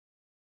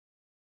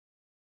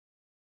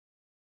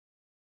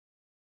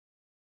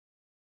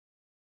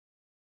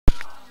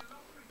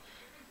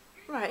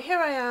Right, here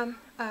I am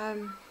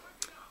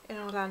in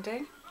our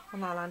landing,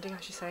 on our landing I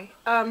should say.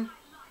 I'm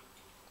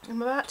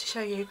about to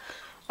show you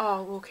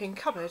our walk-in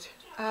cupboard.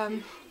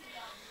 I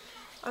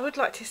would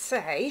like to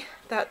say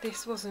that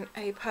this wasn't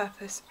a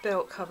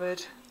purpose-built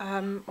cupboard.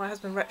 My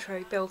husband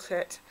retro built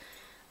it.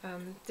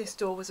 This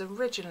door was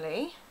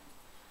originally,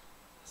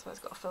 so it's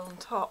got a fill on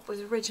top,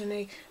 was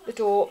originally the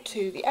door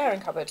to the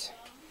airing cupboard.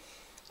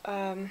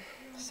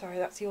 Sorry,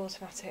 that's the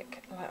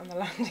automatic light on the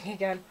landing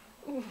again.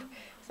 Ooh,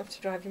 it's enough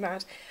to drive you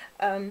mad.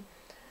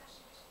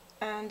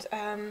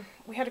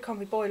 We had a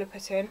combi boiler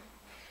put in,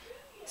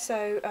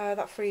 so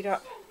that freed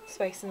up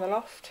space in the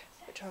loft,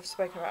 which I've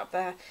spoken about up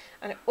there,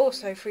 and it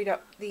also freed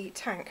up the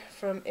tank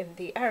from in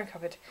the airing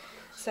cupboard.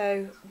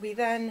 So we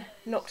then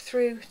knocked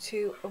through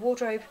to a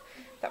wardrobe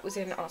that was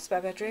in our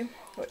spare bedroom,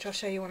 which I'll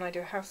show you when I do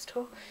a house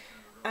tour,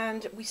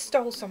 and we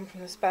stole some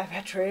from the spare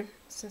bedroom,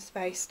 some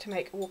space to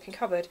make a walk-in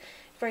cupboard,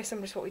 very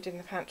similar to what we did in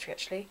the pantry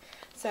actually.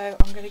 So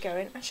I'm going to go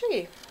in and show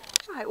you.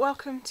 Right,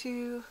 welcome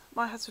to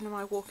my husband and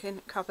my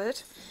walk-in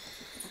cupboard.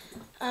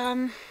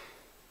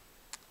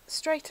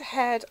 Straight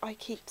ahead I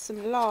keep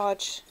some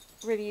large,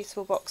 really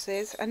useful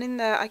boxes, and in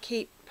there I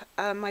keep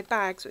my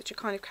bags, which are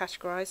kind of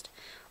categorised.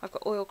 I've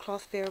got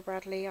oilcloth, Vera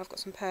Bradley, I've got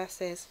some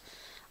purses.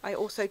 I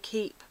also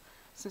keep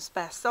some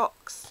spare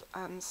socks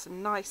and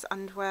some nice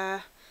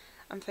underwear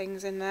and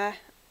things in there.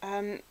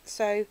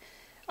 So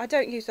I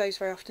don't use those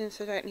very often,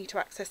 so I don't need to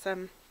access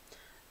them,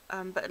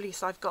 but at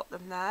least I've got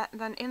them there. And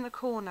then in the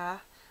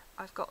corner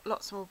I've got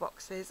lots more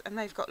boxes, and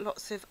they've got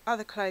lots of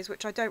other clothes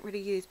which I don't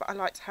really use, but I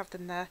like to have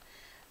them there.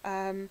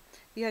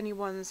 The only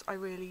ones I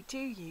really do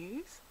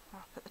use are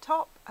up at the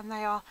top, and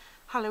they are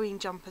Halloween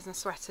jumpers and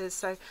sweaters,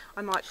 so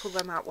I might pull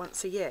them out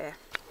once a year.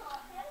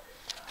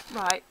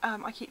 Right,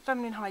 I keep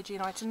feminine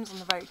hygiene items on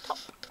the very top.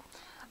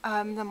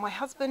 Then my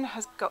husband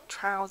has got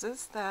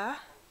trousers there,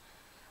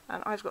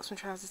 and I've got some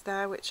trousers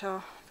there which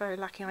are very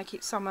lacking. I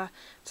keep summer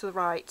to the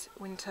right,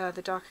 winter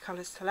the darker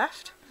colours to the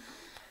left.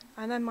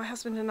 And then my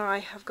husband and I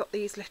have got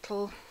these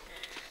little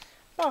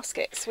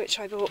baskets which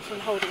I bought from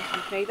the holding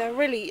company. They're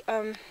really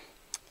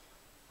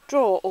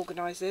drawer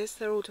organisers,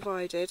 they're all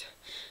divided,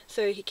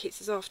 so he keeps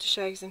his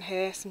aftershaves in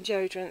here, some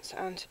deodorants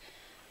and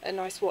a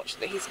nice watch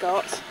that he's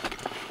got.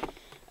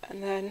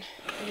 And then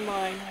in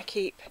mine I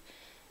keep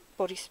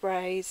body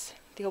sprays,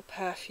 the old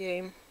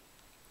perfume,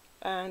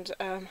 and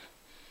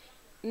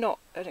not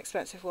an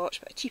expensive watch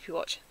but a cheapy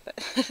watch,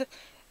 but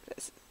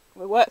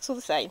it works all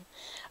the same.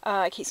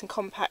 I keep some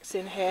compacts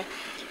in here,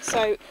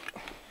 so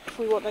if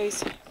we want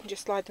those we can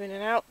just slide them in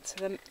and out,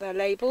 so they're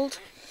labelled.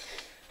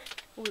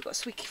 We've got a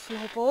squeaky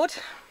floorboard.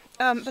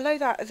 Below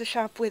that is a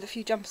shelf with a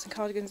few jumpers and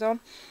cardigans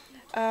on,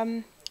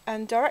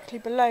 and directly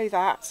below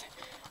that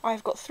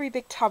I've got 3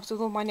 big tubs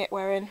with all my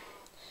knitwear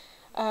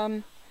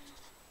in.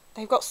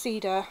 They've got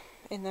cedar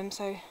in them,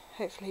 so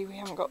hopefully we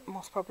haven't got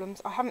moth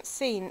problems. I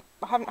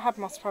haven't had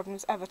moth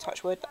problems ever,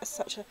 touch wood. That's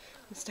such a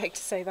mistake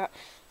to say that.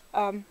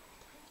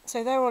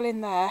 So they're all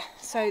in there.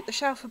 So the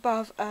shelf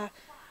above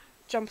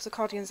jumpers or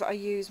cardigans that I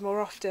use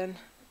more often,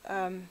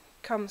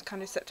 comes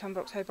kind of September,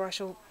 October,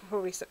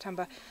 probably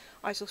September,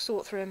 I shall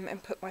sort through them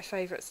and put my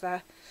favourites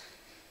there,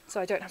 so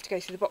I don't have to go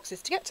through the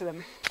boxes to get to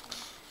them.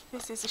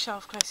 This is the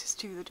shelf closest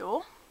to the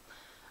door,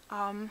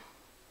 and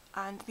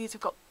these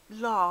have got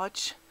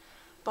large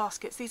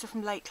baskets. These are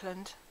from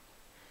Lakeland.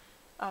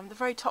 The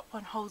very top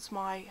one holds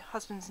my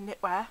husband's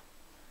knitwear.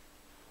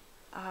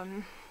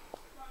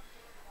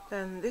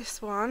 Then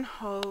this one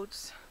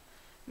holds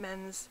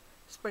men's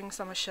spring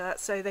summer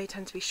shirts, so they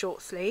tend to be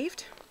short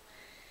sleeved.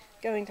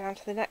 Going down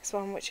to the next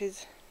one, which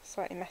is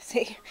slightly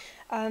messy,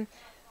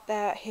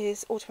 they're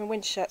his autumn and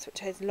winter shirts,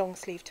 which are his long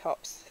sleeve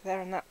tops.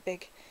 They're in that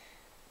big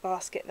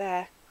basket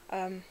there.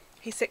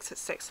 He's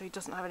 6'6", so he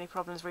doesn't have any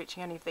problems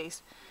reaching any of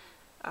these.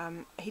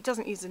 He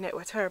doesn't use the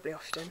knitwear terribly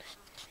often.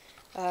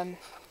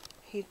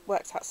 He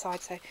works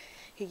outside, so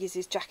he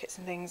uses jackets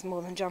and things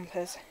more than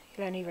jumpers.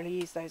 He'll only really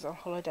use those on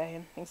holiday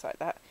and things like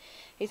that.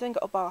 He's then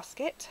got a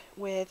basket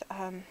with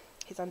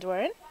his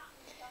underwear in,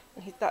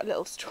 and that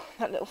little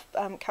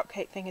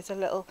cupcake thing is a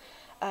little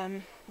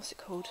what's it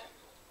called?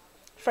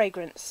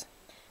 Fragrance,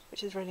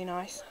 which is really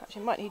nice.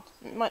 Actually,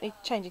 might need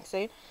changing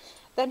soon.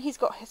 Then he's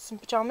got some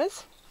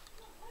pyjamas.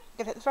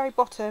 And at the very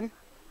bottom,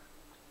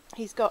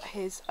 he's got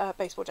his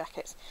baseball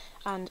jackets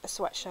and a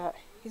sweatshirt.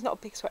 He's not a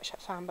big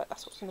sweatshirt fan, but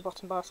that's what's in the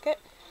bottom basket.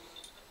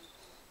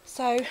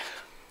 So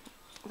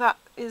that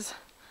is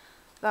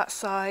that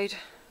side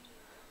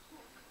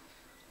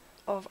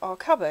of our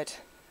cupboard.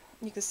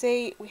 You can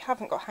see we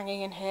haven't got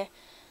hanging in here.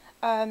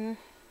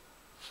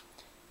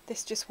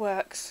 This just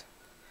works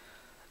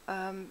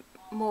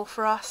more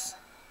for us.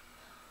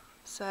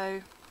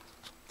 So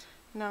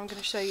now I'm going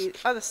to show you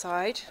the other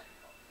side.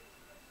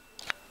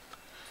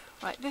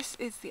 Right, this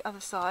is the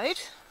other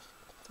side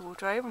of the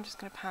wardrobe. I'm just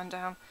going to pan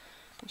down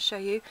and show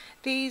you.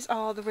 These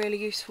are the really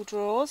useful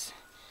drawers.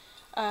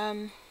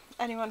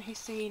 Anyone who's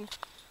seen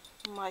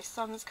my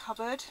son's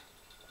cupboard,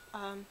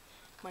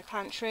 my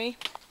pantry,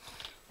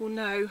 will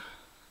know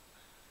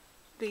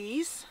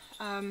these.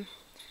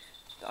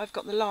 I've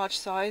got the large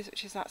size,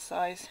 which is that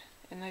size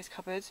in those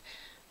cupboards,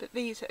 but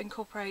these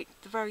incorporate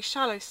the very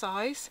shallow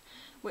size,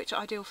 which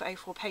are ideal for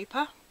A4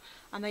 paper,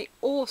 and they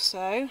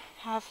also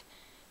have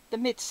the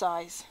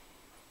mid-size.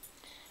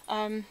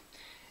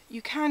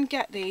 You can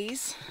get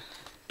these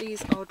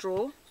are a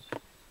drawer,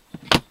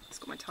 it's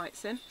got my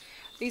tights in,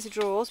 these are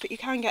drawers, but you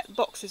can get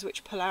boxes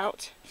which pull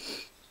out,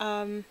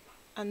 and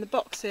the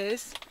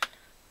boxes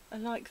are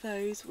like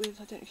those with,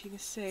 I don't know if you can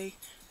see,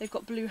 they've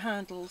got blue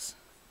handles,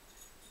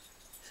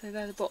 so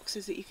they're the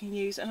boxes that you can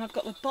use. And I've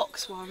got the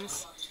box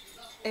ones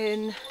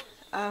in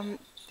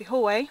the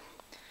hallway,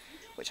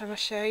 which I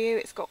must show you.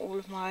 It's got all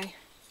of my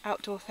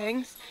outdoor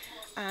things,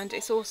 and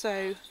it's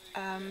also,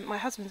 my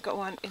husband's got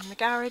one in the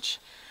garage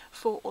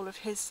for all of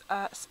his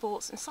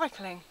sports and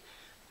cycling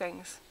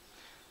things.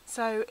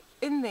 So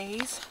in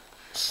these,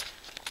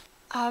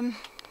 I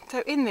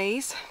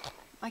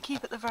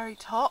keep at the very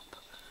top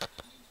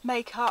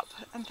makeup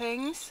and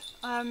things.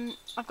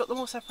 I've got them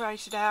all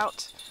separated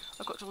out.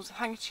 I've got drawers of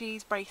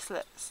handkerchiefs,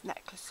 bracelets,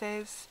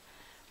 necklaces,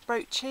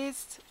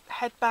 brooches,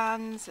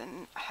 headbands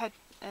and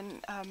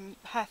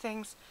hair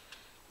things.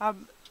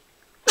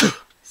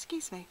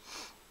 Excuse me.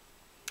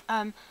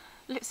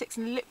 Lipsticks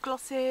and lip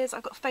glosses.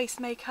 I've got face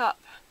makeup,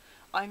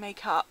 eye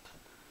makeup,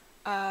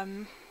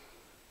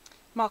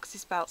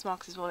 Marcus's belts,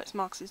 Marcus's wallets,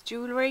 Marcus's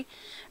jewellery,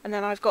 and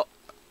then I've got,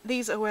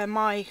 these are where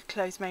my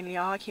clothes mainly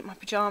are. I keep my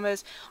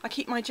pyjamas, I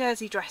keep my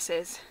jersey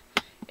dresses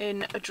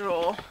in a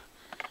drawer,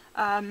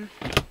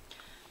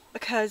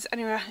 because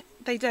anyway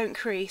they don't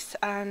crease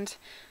and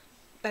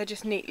they're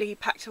just neatly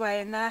packed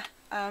away in there.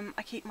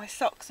 I keep my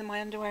socks and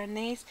my underwear in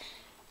these,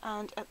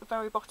 and at the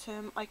very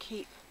bottom I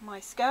keep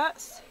my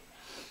skirts.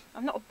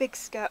 I'm not a big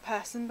skirt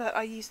person, but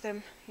I use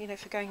them, you know,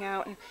 for going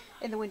out and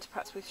in the winter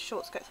perhaps with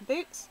short skirts and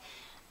boots.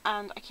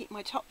 And I keep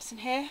my tops in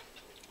here.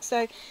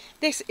 So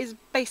this is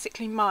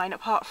basically mine,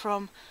 apart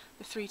from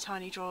the 3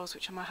 tiny drawers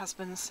which are my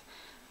husband's.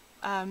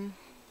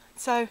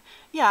 So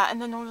yeah,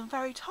 and then on the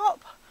very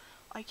top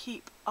I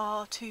keep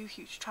our 2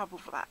 huge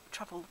travel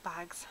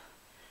bags.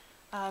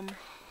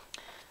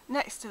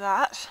 Next to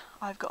that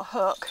I've got a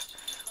hook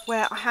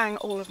where I hang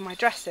all of my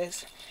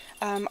dresses.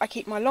 I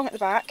keep my long at the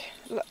back.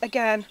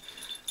 Again,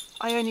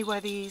 I only wear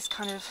these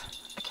kind of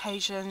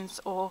occasions,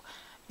 or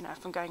you know,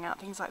 if I'm going out,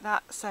 things like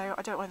that, so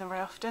I don't wear them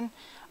very often.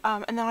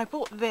 And then I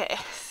bought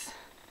this,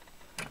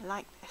 I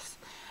like this,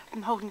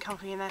 from Holden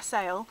Company in their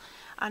sale,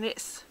 and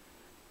it's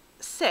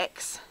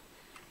 6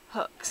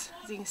 hooks.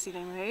 As you can see,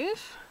 they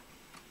move,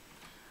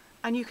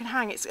 and you can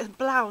hang, it's a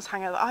blouse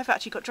hanger. I've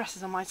actually got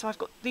dresses on mine, so I've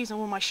got, these are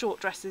all my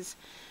short dresses,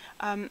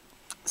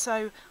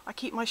 so I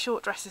keep my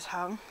short dresses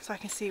hung so I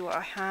can see what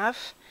I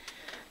have,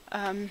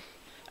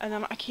 and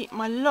then I keep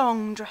my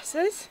long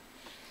dresses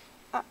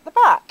at the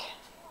back.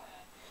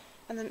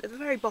 And then at the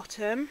very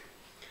bottom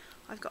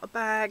I've got a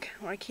bag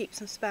where I keep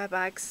some spare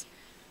bags,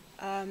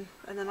 and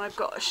then I've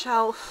got a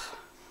shelf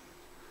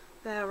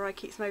there where I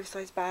keep some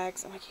oversized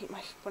bags, and I keep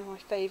one of my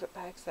favourite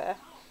bags there.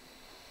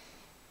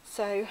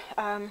 So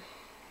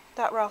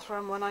that Ralph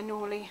Lauren one I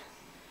normally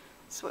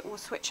will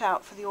switch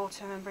out for the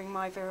autumn and bring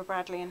my Vera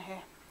Bradley in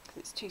here, because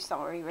it's too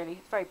summery really.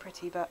 It's very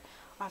pretty, but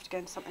I have to go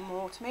into something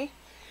more autumny.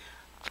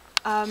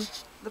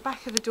 The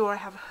back of the door I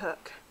have a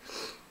hook,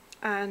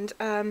 and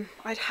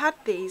I'd had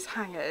these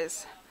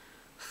hangers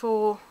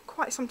for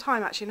quite some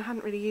time actually, and I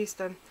hadn't really used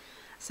them.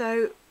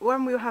 So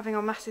when we were having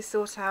our massive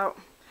sort out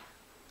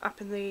up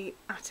in the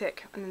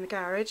attic and in the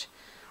garage,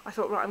 I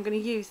thought, right, I'm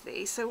going to use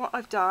these. So what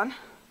I've done,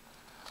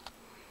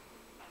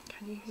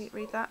 can you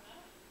read that?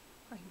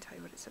 I can tell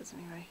you what it says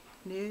anyway.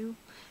 No,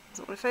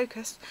 doesn't want to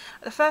focus.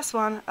 The first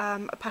one are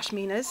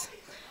pashminas.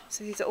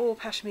 So these are all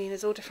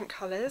pashminas, all different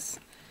colours,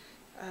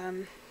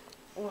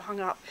 all hung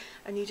up,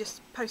 and you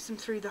just post them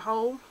through the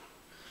hole,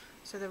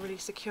 so they're really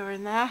secure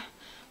in there.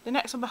 The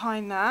next one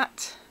behind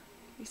that,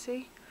 you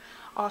see,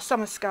 are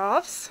summer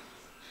scarves.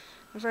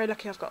 I'm very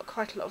lucky, I've got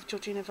quite a lot of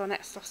Georgina Von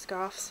Etzhoff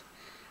scarves.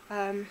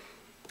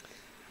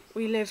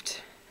 We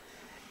lived,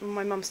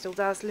 my mum still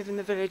does, live in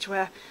the village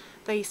where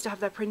they used to have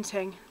their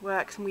printing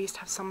works, and we used to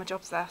have summer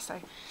jobs there, so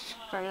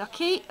very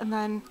lucky. And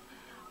then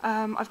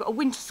I've got a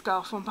winter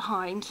scarf one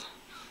behind.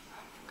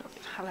 Got a bit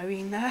of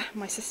Halloween there,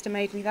 my sister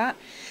made me that.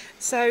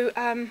 So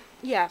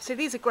yeah, so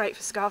these are great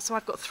for scarves, so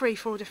I've got 3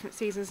 for all different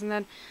seasons. And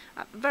then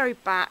at the very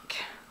back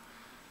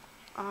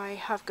I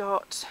have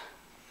got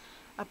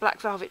a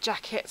black velvet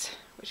jacket,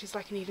 which is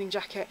like an evening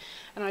jacket,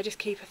 and I just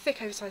keep a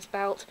thick oversized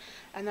belt,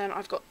 and then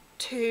I've got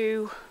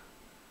 2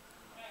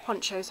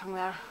 ponchos hung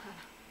there, a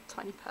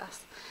tiny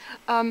purse.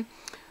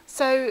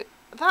 So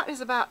that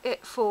is about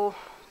it for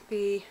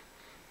the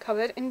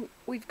cupboard, and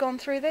we've gone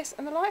through this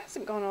and the light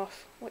hasn't gone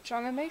off, which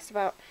I'm amazed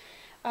about.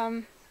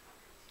 I've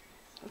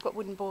got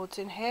wooden boards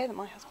in here that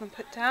my husband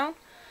put down.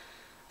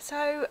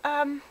 So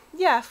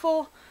yeah,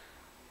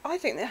 I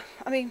think that,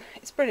 I mean,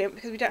 it's brilliant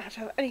because we don't have to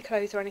have any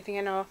clothes or anything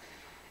in our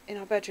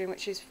bedroom,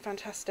 which is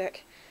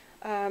fantastic.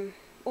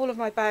 All of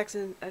my bags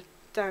are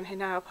down here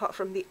now, apart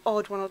from the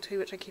odd 1 or 2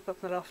 which I keep up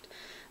in the loft.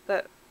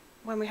 But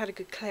when we had a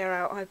good clear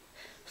out, I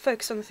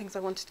focused on the things I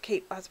wanted to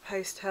keep as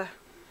opposed to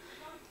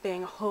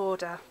being a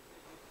hoarder.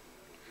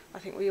 I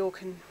think we all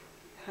can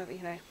have,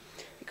 you know.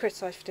 be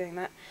criticised for doing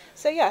that.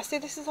 So yeah, so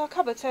this is our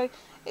cupboard. So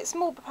it's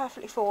small but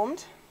perfectly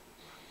formed,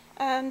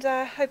 and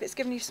I hope it's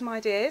given you some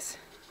ideas.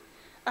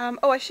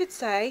 Oh, I should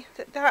say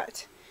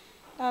that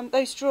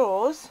those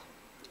drawers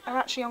are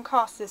actually on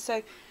casters,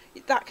 so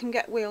that can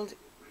get wheeled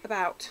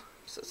about,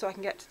 so I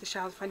can get to the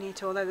shelves if I need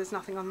to, although there's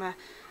nothing on there.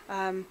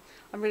 I'm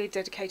really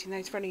dedicating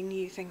those for any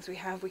new things we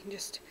have. We can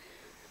just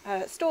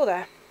store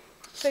there.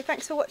 So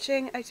thanks for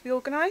watching OTB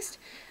Organised.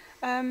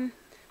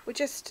 We're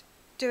just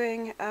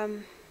doing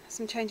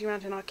some changing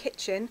around in our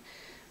kitchen,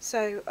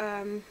 so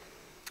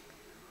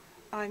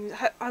I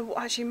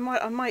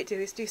might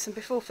do some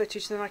before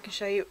footage, then I can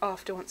show you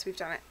after once we've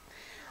done it.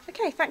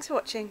 Okay, thanks for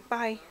watching.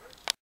 Bye.